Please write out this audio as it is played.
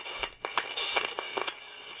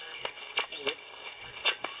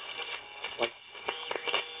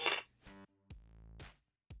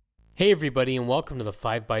Hey everybody, and welcome to the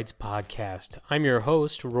 5 Bytes Podcast. I'm your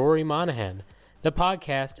host, Rory Monahan. The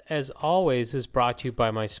podcast, as always, is brought to you by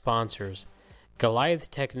my sponsors, Goliath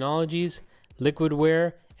Technologies,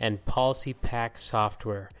 Liquidware, and PolicyPak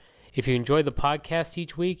Software. If you enjoy the podcast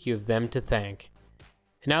each week, you have them to thank.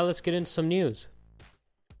 And now let's get into some news.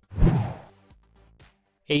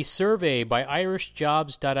 A survey by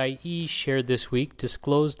irishjobs.ie shared this week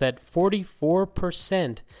disclosed that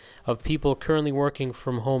 44% of people currently working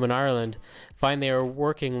from home in Ireland find they are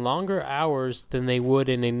working longer hours than they would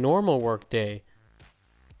in a normal workday.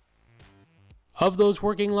 Of those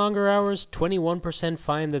working longer hours, 21%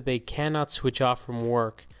 find that they cannot switch off from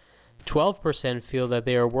work, 12% feel that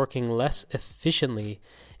they are working less efficiently,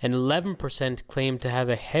 and 11% claim to have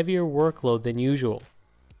a heavier workload than usual.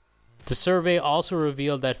 The survey also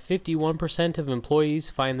revealed that 51% of employees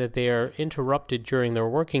find that they are interrupted during their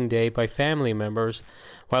working day by family members,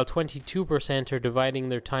 while 22% are dividing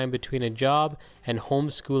their time between a job and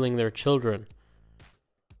homeschooling their children.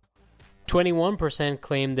 21%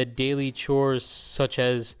 claim that daily chores such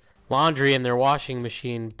as laundry in their washing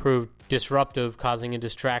machine proved disruptive, causing a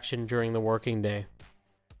distraction during the working day.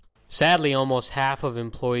 Sadly, almost half of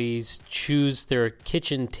employees choose their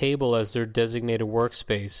kitchen table as their designated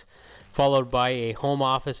workspace, followed by a home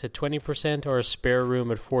office at 20% or a spare room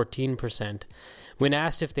at 14%. When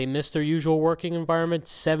asked if they miss their usual working environment,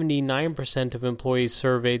 79% of employees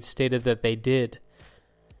surveyed stated that they did.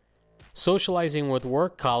 Socializing with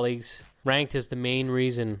work colleagues ranked as the main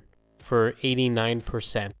reason for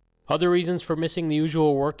 89%. Other reasons for missing the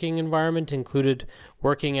usual working environment included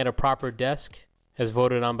working at a proper desk, as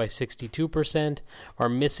voted on by 62%, or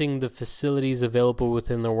missing the facilities available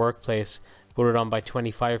within their workplace, voted on by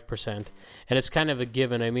 25%. And it's kind of a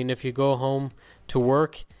given. I mean, if you go home to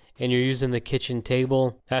work and you're using the kitchen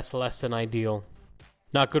table, that's less than ideal.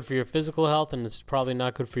 Not good for your physical health, and it's probably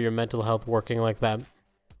not good for your mental health working like that.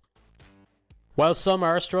 While some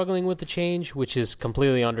are struggling with the change, which is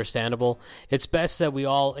completely understandable, it's best that we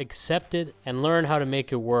all accept it and learn how to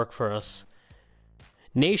make it work for us.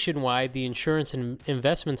 Nationwide, the insurance and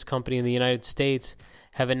investments company in the United States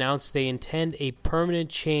have announced they intend a permanent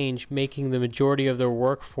change, making the majority of their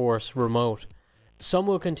workforce remote. Some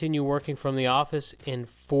will continue working from the office in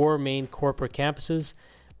 4 main corporate campuses,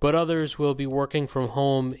 but others will be working from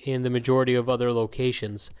home in the majority of other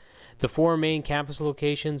locations. The 4 main campus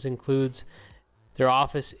locations includes their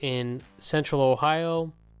office in Central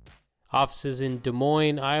Ohio, offices in Des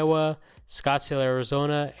Moines, Iowa, Scottsdale,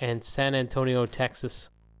 Arizona, and San Antonio, Texas.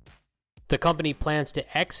 The company plans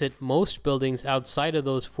to exit most buildings outside of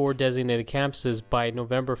those 4 designated campuses by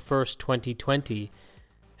November 1st, 2020,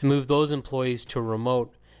 and move those employees to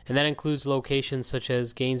remote. And that includes locations such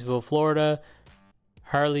as Gainesville, Florida,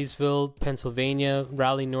 Harleysville, Pennsylvania,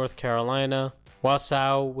 Raleigh, North Carolina,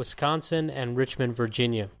 Wausau, Wisconsin, and Richmond,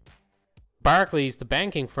 Virginia. Barclays, the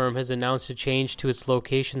banking firm, has announced a change to its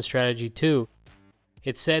location strategy too.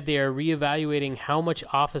 It said they are reevaluating how much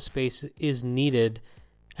office space is needed,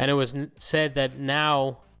 and it was said that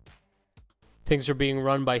now things are being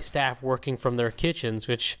run by staff working from their kitchens,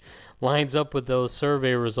 which lines up with those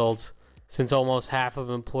survey results, since almost half of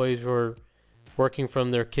employees were working from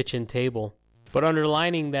their kitchen table. But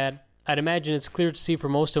underlining that, I'd imagine it's clear to see for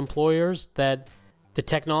most employers that the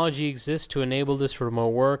technology exists to enable this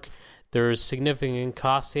remote work. There's significant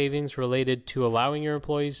cost savings related to allowing your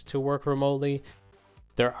employees to work remotely.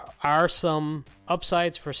 There are some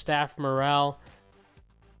upsides for staff morale,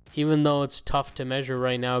 even though it's tough to measure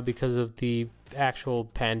right now because of the actual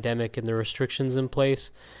pandemic and the restrictions in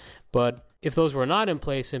place. But if those were not in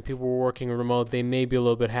place and people were working remote, they may be a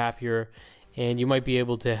little bit happier, and you might be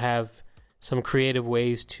able to have some creative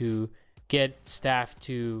ways to get staff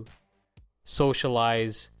to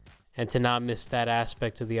socialize and to not miss that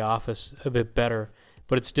aspect of the office a bit better.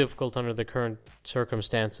 But it's difficult under the current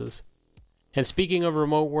circumstances. And speaking of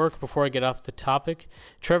remote work, before I get off the topic,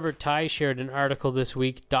 Trevor Tai shared an article this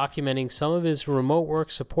week documenting some of his remote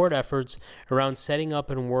work support efforts around setting up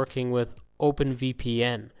and working with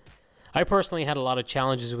OpenVPN. I personally had a lot of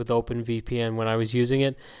challenges with OpenVPN when I was using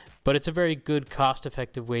it, but it's a very good,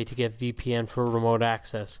 cost-effective way to get VPN for remote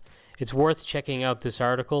access. It's worth checking out this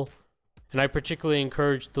article, and I particularly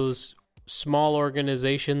encourage those small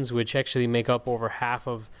organizations, which actually make up over half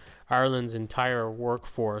of Ireland's entire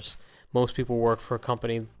workforce. Most people work for a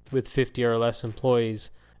company with 50 or less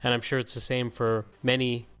employees, and I'm sure it's the same for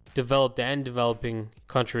many developed and developing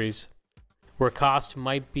countries. Where cost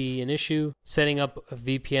might be an issue, setting up a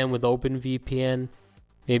VPN with OpenVPN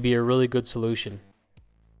may be a really good solution.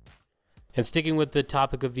 And sticking with the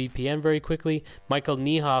topic of VPN very quickly, Michael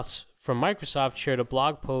Niehaus from Microsoft shared a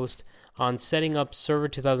blog post on setting up Server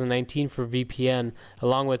 2019 for VPN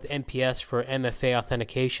along with MPS for MFA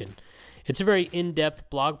authentication. It's a very in-depth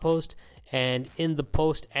blog post, and in the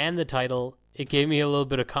post and the title, it gave me a little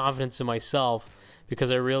bit of confidence in myself because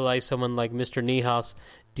I realized someone like Mr. Niehaus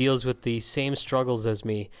deals with the same struggles as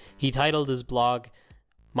me. He titled his blog,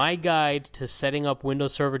 My Guide to Setting Up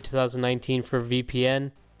Windows Server 2019 for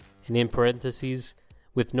VPN, and in parentheses,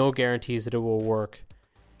 with no guarantees that it will work.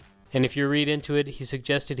 And if you read into it, he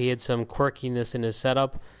suggested he had some quirkiness in his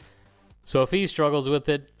setup. So if he struggles with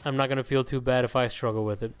it, I'm not going to feel too bad if I struggle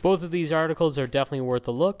with it. Both of these articles are definitely worth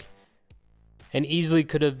a look and easily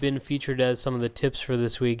could have been featured as some of the tips for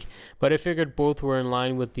this week, but I figured both were in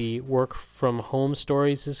line with the work from home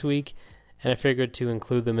stories this week, and I figured to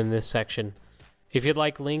include them in this section. If you'd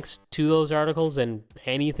like links to those articles and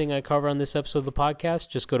anything I cover on this episode of the podcast,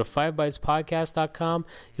 just go to 5bytespodcast.com.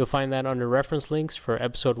 You'll find that under reference links for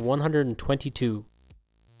episode 122.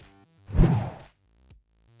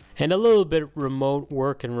 And a little bit remote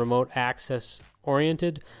work and remote access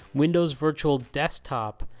oriented, Windows Virtual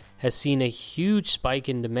Desktop has seen a huge spike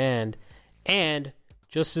in demand, and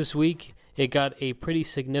just this week, it got a pretty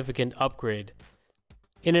significant upgrade.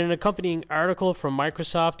 In an accompanying article from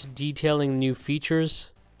Microsoft detailing new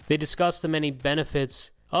features, they discuss the many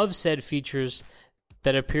benefits of said features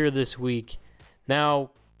that appear this week.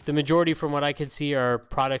 Now, the majority from what I can see are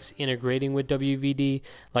products integrating with WVD,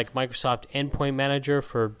 like Microsoft Endpoint Manager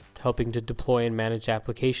for helping to deploy and manage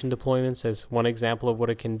application deployments as one example of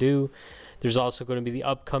what it can do. There's also going to be the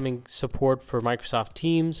upcoming support for Microsoft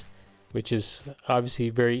Teams, which is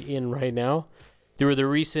obviously very in right now. There were the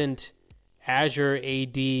recent Azure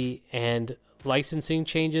AD and licensing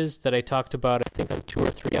changes that I talked about, I think, on 2 or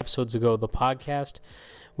 3 episodes ago of the podcast,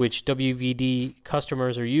 which WVD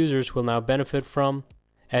customers or users will now benefit from,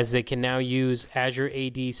 as they can now use Azure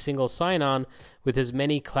AD single sign-on with as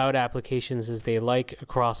many cloud applications as they like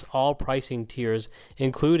across all pricing tiers,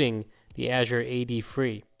 including the Azure AD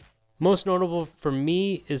Free. Most notable for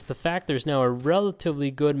me is the fact there's now a relatively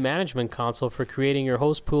good management console for creating your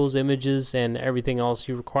host pools, images, and everything else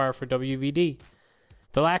you require for WVD.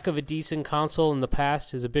 The lack of a decent console in the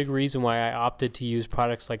past is a big reason why I opted to use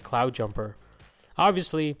products like CloudJumper.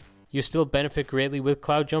 Obviously, you still benefit greatly with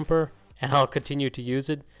CloudJumper, and I'll continue to use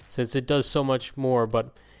it since it does so much more,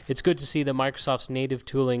 but it's good to see that Microsoft's native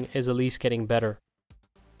tooling is at least getting better.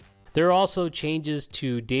 There are also changes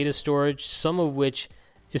to data storage, some of which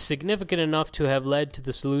is significant enough to have led to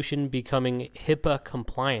the solution becoming HIPAA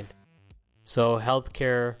compliant. So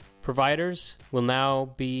healthcare providers will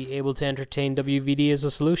now be able to entertain WVD as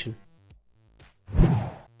a solution.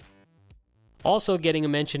 Also getting a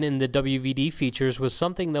mention in the WVD features was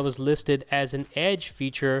something that was listed as an Edge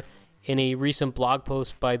feature in a recent blog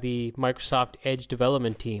post by the Microsoft Edge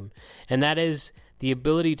development team, and that is the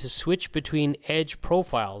ability to switch between Edge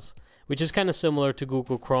profiles, which is kind of similar to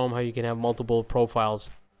Google Chrome, how you can have multiple profiles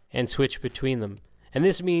and switch between them. And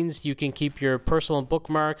this means you can keep your personal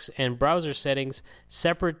bookmarks and browser settings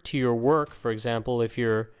separate to your work, for example, if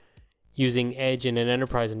you're using Edge in an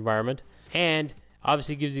enterprise environment, and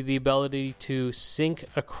obviously gives you the ability to sync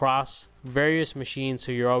across various machines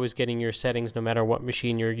so you're always getting your settings no matter what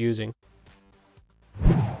machine you're using.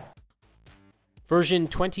 Version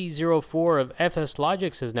 20.04 of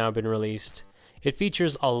FSLogix has now been released. It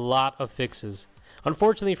features a lot of fixes.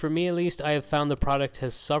 Unfortunately for me at least, I have found the product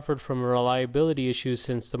has suffered from reliability issues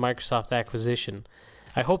since the Microsoft acquisition.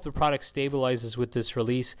 I hope the product stabilizes with this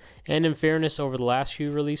release, and in fairness, over the last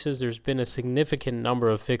few releases, there's been a significant number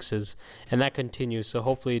of fixes, and that continues, so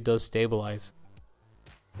hopefully it does stabilize.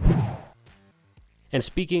 And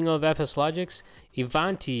speaking of FSLogix,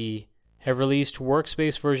 Ivanti have released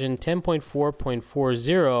Workspace version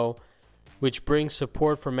 10.4.40, which brings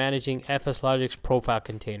support for managing FSLogix profile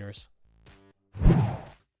containers.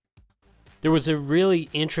 There was a really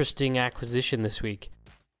interesting acquisition this week.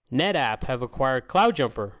 NetApp have acquired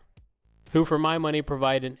CloudJumper, who for my money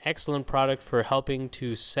provide an excellent product for helping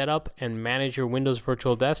to set up and manage your Windows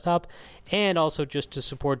Virtual Desktop, and also just to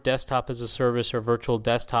support desktop as a service or virtual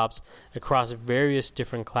desktops across various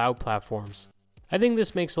different cloud platforms. I think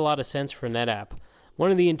this makes a lot of sense for NetApp.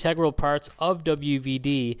 One of the integral parts of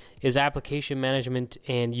WVD is application management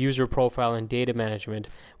and user profile and data management,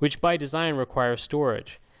 which by design requires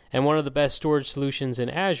storage. And one of the best storage solutions in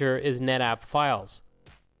Azure is NetApp Files.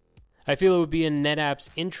 I feel it would be in NetApp's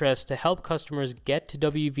interest to help customers get to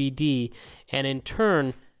WVD and in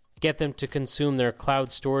turn get them to consume their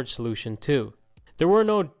cloud storage solution too. There were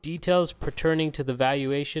no details pertaining to the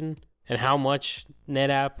valuation and how much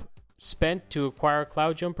NetApp spent to acquire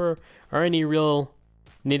CloudJumper or any real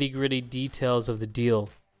nitty-gritty details of the deal.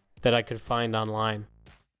 that I could find online.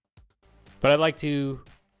 But I'd like to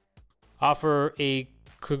offer a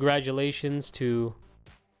congratulations to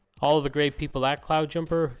all of the great people at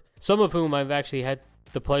CloudJumper, some of whom I've actually had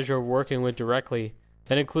the pleasure of working with directly.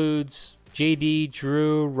 That includes JD,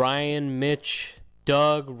 Drew, Ryan, Mitch,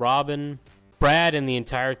 Doug, Robin, Brad, and the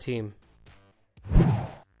entire team.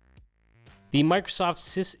 The Microsoft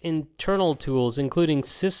Sys internal tools, including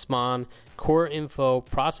Sysmon, Core Info,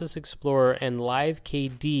 Process Explorer, and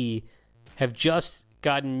LiveKD, have just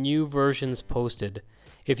gotten new versions posted.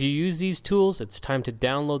 If you use these tools, it's time to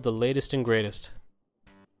download the latest and greatest.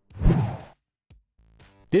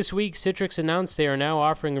 This week, Citrix announced they are now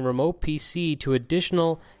offering a remote PC to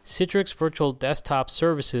additional Citrix Virtual Desktop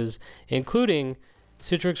services, including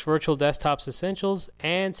Citrix Virtual Desktops Essentials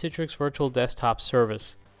and Citrix Virtual Desktop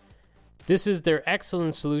Service. This is their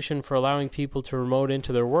excellent solution for allowing people to remote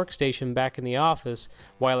into their workstation back in the office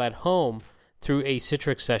while at home through a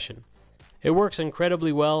Citrix session. It works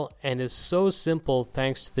incredibly well and is so simple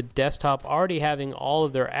thanks to the desktop already having all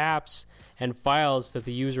of their apps and files that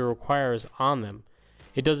the user requires on them.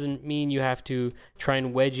 It doesn't mean you have to try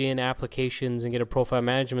and wedge in applications and get a profile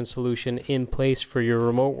management solution in place for your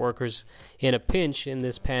remote workers in a pinch in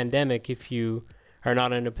this pandemic if you are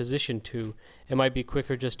not in a position to. It might be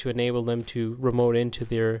quicker just to enable them to remote into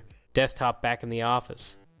their desktop back in the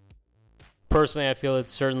office. Personally, I feel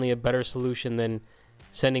it's certainly a better solution than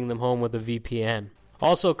sending them home with a VPN.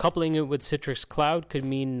 Also, coupling it with Citrix Cloud could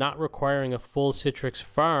mean not requiring a full Citrix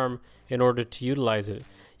farm in order to utilize it.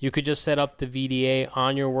 You could just set up the VDA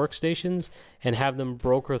on your workstations and have them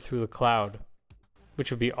broker through the cloud, which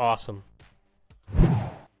would be awesome.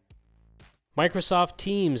 Microsoft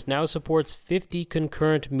Teams now supports 50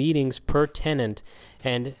 concurrent meetings per tenant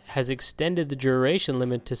and has extended the duration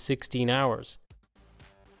limit to 16 hours.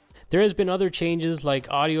 There has been other changes like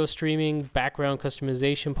audio streaming, background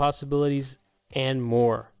customization possibilities, and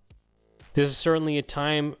more. This is certainly a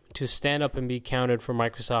time to stand up and be counted for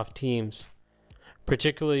Microsoft Teams,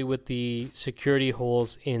 particularly with the security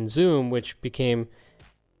holes in Zoom, which became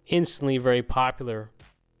instantly very popular.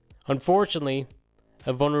 Unfortunately,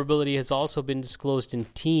 a vulnerability has also been disclosed in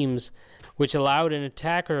Teams, which allowed an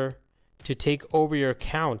attacker to take over your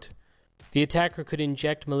account. The attacker could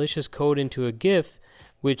inject malicious code into a GIF,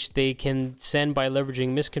 which they can send by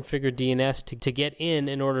leveraging misconfigured DNS to get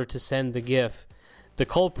in order to send the GIF. The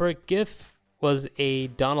culprit GIF was a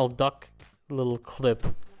Donald Duck little clip.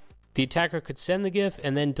 The attacker could send the GIF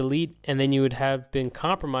and then delete, and then you would have been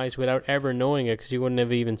compromised without ever knowing it because you wouldn't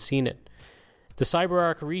have even seen it. The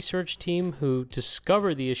CyberArk research team who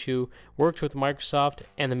discovered the issue worked with Microsoft,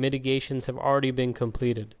 and the mitigations have already been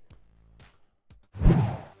completed.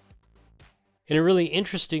 In a really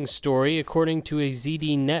interesting story, according to a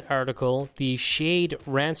ZDNet article, the Shade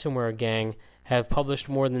ransomware gang have published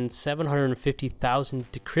more than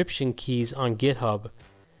 750,000 decryption keys on GitHub.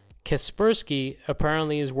 Kaspersky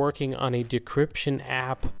apparently is working on a decryption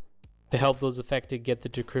app to help those affected get the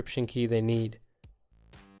decryption key they need.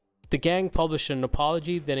 The gang published an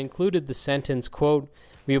apology that included the sentence, quote,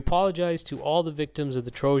 "We apologize to all the victims of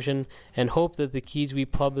the Trojan and hope that the keys we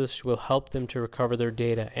published will help them to recover their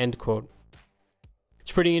data," end quote.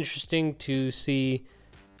 It's pretty interesting to see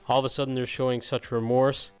all of a sudden they're showing such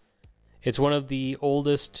remorse. It's one of the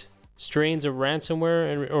oldest strains of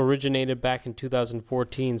ransomware and originated back in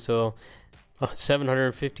 2014, so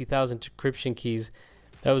 750,000 decryption keys.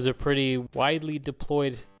 That was a pretty widely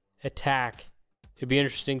deployed attack. It'd be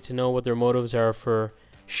interesting to know what their motives are for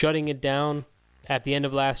shutting it down at the end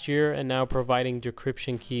of last year and now providing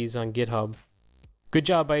decryption keys on GitHub. Good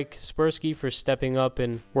job by Kaspersky for stepping up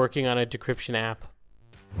and working on a decryption app.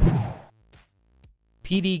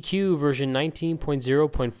 PDQ version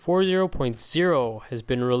 19.0.40.0 has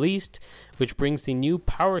been released, which brings the new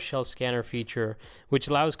PowerShell scanner feature, which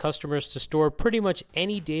allows customers to store pretty much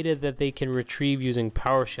any data that they can retrieve using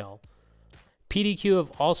PowerShell. PDQ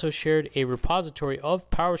have also shared a repository of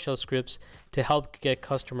PowerShell scripts to help get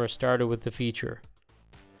customers started with the feature.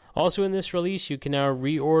 Also in this release, you can now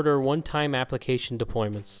reorder one-time application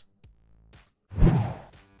deployments.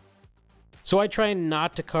 So I try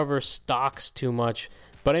not to cover stocks too much,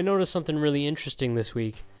 but I noticed something really interesting this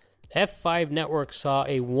week. F5 Networks saw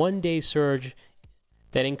a one-day surge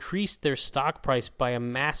that increased their stock price by a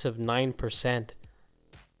massive 9%.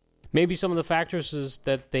 Maybe some of the factors is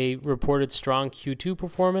that they reported strong Q2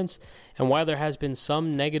 performance, and while there has been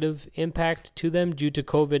some negative impact to them due to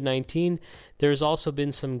COVID-19, there's also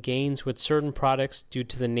been some gains with certain products due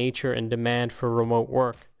to the nature and demand for remote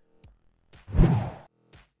work.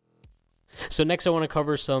 So next I want to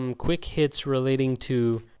cover some quick hits relating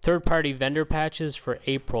to third-party vendor patches for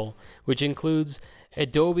April, which includes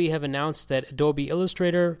Adobe have announced that Adobe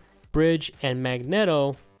Illustrator, Bridge, and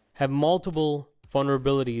Magneto have multiple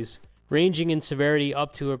vulnerabilities, ranging in severity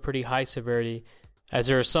up to a pretty high severity, as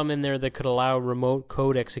there are some in there that could allow remote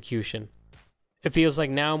code execution. It feels like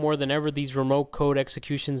now more than ever these remote code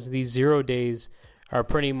executions, these 0 days, are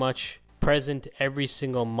pretty much present every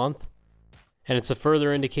single month, and it's a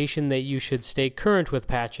further indication that you should stay current with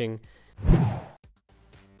patching.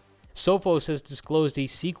 Sophos has disclosed a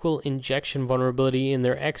SQL injection vulnerability in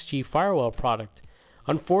their XG firewall product.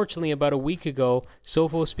 Unfortunately, about a week ago,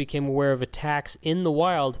 Sophos became aware of attacks in the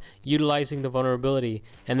wild utilizing the vulnerability,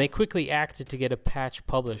 and they quickly acted to get a patch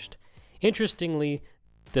published. Interestingly,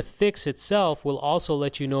 the fix itself will also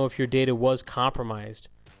let you know if your data was compromised.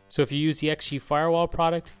 So if you use the XG Firewall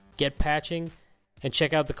product, get patching, and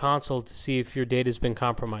check out the console to see if your data has been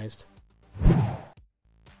compromised.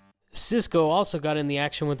 Cisco also got in the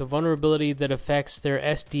action with a vulnerability that affects their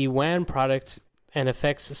SD-WAN product and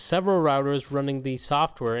affects several routers running the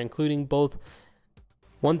software, including both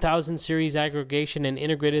 1000 series aggregation and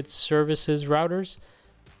integrated services routers,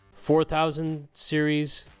 4000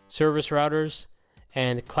 series service routers,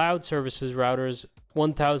 and cloud services routers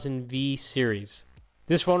 1000V series.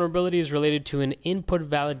 This vulnerability is related to an input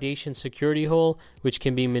validation security hole, which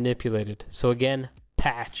can be manipulated. So again,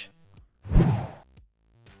 patch.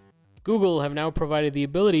 Google have now provided the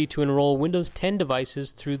ability to enroll Windows 10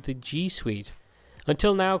 devices through the G Suite.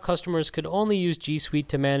 Until now, customers could only use G Suite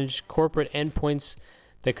to manage corporate endpoints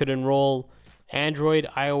that could enroll Android,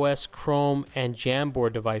 iOS, Chrome, and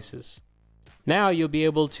Jamboard devices. Now you'll be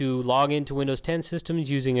able to log into Windows 10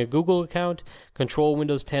 systems using a Google account, control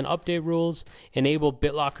Windows 10 update rules, enable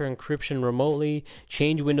BitLocker encryption remotely,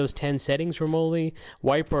 change Windows 10 settings remotely,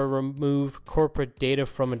 wipe or remove corporate data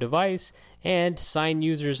from a device, and sign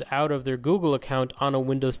users out of their Google account on a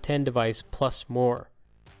Windows 10 device, plus more.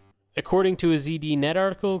 According to a ZDNet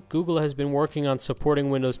article, Google has been working on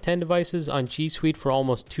supporting Windows 10 devices on G Suite for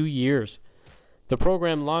almost 2 years. The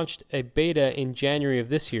program launched a beta in January of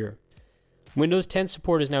this year. Windows 10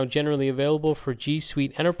 support is now generally available for G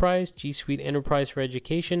Suite Enterprise, G Suite Enterprise for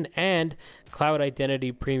Education, and Cloud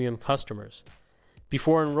Identity Premium customers.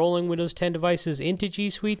 Before enrolling Windows 10 devices into G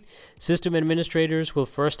Suite, system administrators will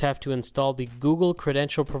first have to install the Google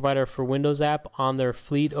Credential Provider for Windows app on their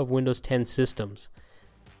fleet of Windows 10 systems.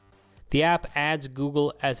 The app adds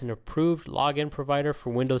Google as an approved login provider for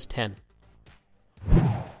Windows 10.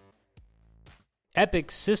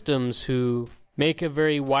 Epic Systems, who make a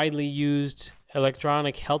very widely used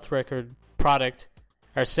electronic health record product,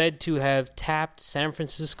 are said to have tapped San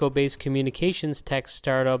Francisco-based communications tech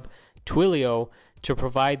startup Twilio to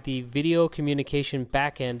provide the video communication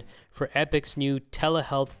backend for Epic's new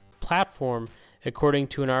telehealth platform, according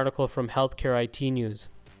to an article from Healthcare IT News.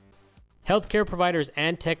 Healthcare providers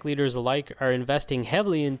and tech leaders alike are investing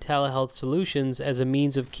heavily in telehealth solutions as a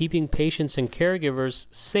means of keeping patients and caregivers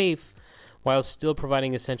safe while still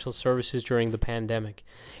providing essential services during the pandemic.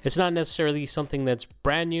 It's not necessarily something that's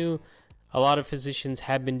brand new. A lot of physicians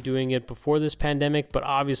have been doing it before this pandemic, but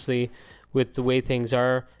obviously with the way things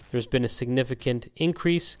are, there's been a significant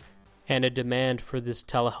increase and a demand for this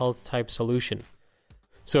telehealth type solution.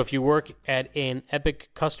 So if you work at an Epic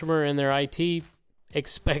customer in their IT,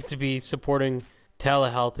 expect to be supporting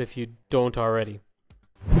telehealth if you don't already.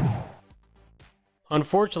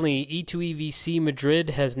 Unfortunately, E2EVC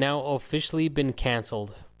Madrid has now officially been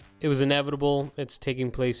cancelled. It was inevitable. It's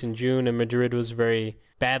taking place in June, and Madrid was very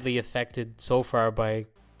badly affected so far by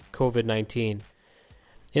COVID-19.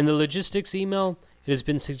 In the logistics email, it has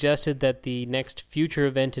been suggested that the next future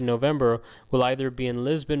event in November will either be in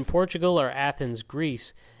Lisbon, Portugal, or Athens,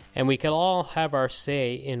 Greece, and we can all have our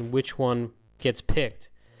say in which one gets picked.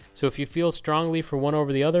 So if you feel strongly for one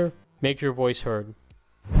over the other, make your voice heard.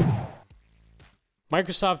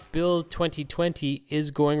 Microsoft Build 2020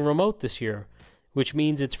 is going remote this year, which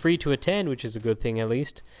means it's free to attend, which is a good thing at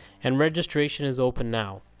least, and registration is open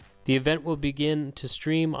now. The event will begin to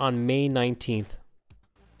stream on May 19th.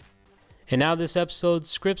 And now this episode's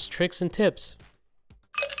scripts, tricks, and tips.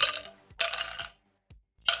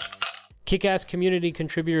 Kick-Ass community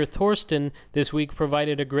contributor Thorsten this week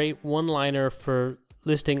provided a great one-liner for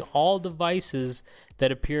listing all devices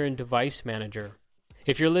that appear in Device Manager.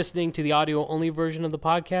 If you're listening to the audio-only version of the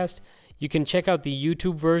podcast, you can check out the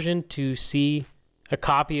YouTube version to see a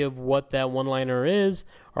copy of what that one-liner is,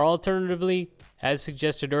 or alternatively, as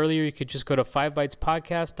suggested earlier, you could just go to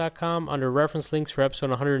 5bytespodcast.com under reference links for episode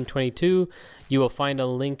 122. You will find a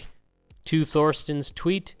link to Thorsten's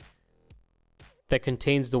tweet that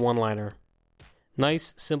contains the one-liner.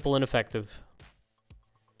 Nice, simple, and effective.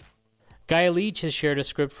 Guy Leach has shared a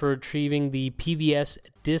script for retrieving the PVS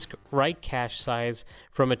disk write cache size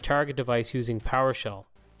from a target device using PowerShell.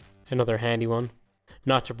 Another handy one.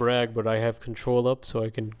 Not to brag, but I have control up so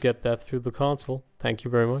I can get that through the console. Thank you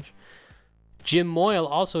very much. Jim Moyle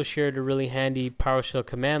also shared a really handy PowerShell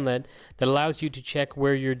commandlet that allows you to check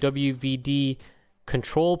where your WVD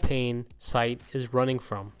control pane site is running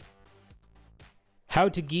from.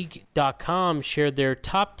 HowToGeek.com shared their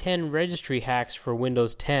top 10 registry hacks for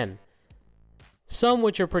Windows 10. Some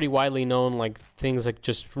which are pretty widely known, like things like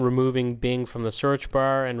just removing Bing from the search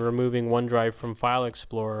bar and removing OneDrive from File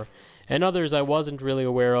Explorer, and others I wasn't really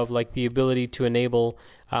aware of, like the ability to enable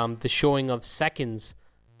the showing of seconds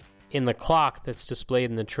in the clock that's displayed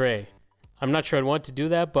in the tray. I'm not sure I'd want to do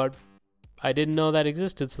that, but I didn't know that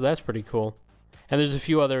existed, so that's pretty cool. And there's a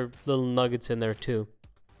few other little nuggets in there too.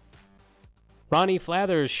 Ronnie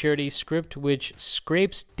Flathers shared a script which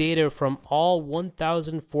scrapes data from all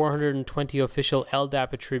 1,420 official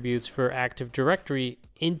LDAP attributes for Active Directory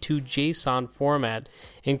into JSON format,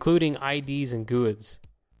 including IDs and GUIDs.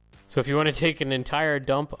 So if you want to take an entire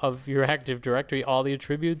dump of your Active Directory, all the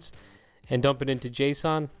attributes, and dump it into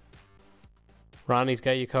JSON, Ronnie's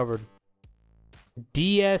got you covered.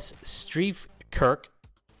 DS Streifkirk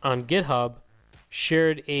on GitHub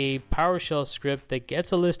shared a PowerShell script that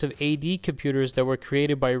gets a list of AD computers that were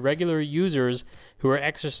created by regular users who are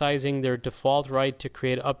exercising their default right to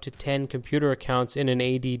create up to 10 computer accounts in an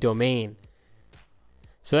AD domain.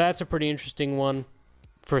 So that's a pretty interesting one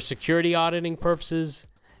for security auditing purposes,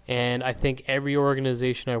 and I think every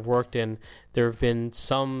organization I've worked in, there have been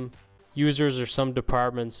some users or some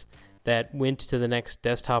departments that went to the next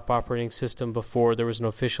desktop operating system before there was an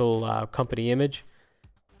official company image.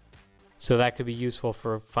 So that could be useful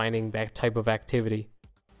for finding that type of activity.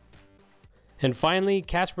 And finally,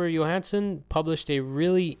 Casper Johansson published a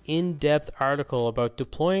really in-depth article about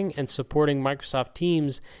deploying and supporting Microsoft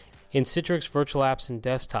Teams in Citrix virtual apps and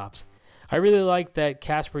desktops. I really like that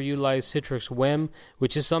Casper utilized Citrix WEM,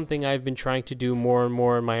 which is something I've been trying to do more and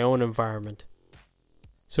more in my own environment.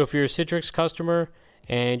 So if you're a Citrix customer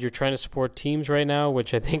and you're trying to support Teams right now,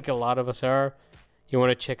 which I think a lot of us are, you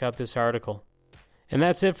want to check out this article. And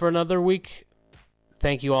that's it for another week.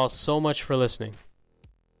 Thank you all so much for listening.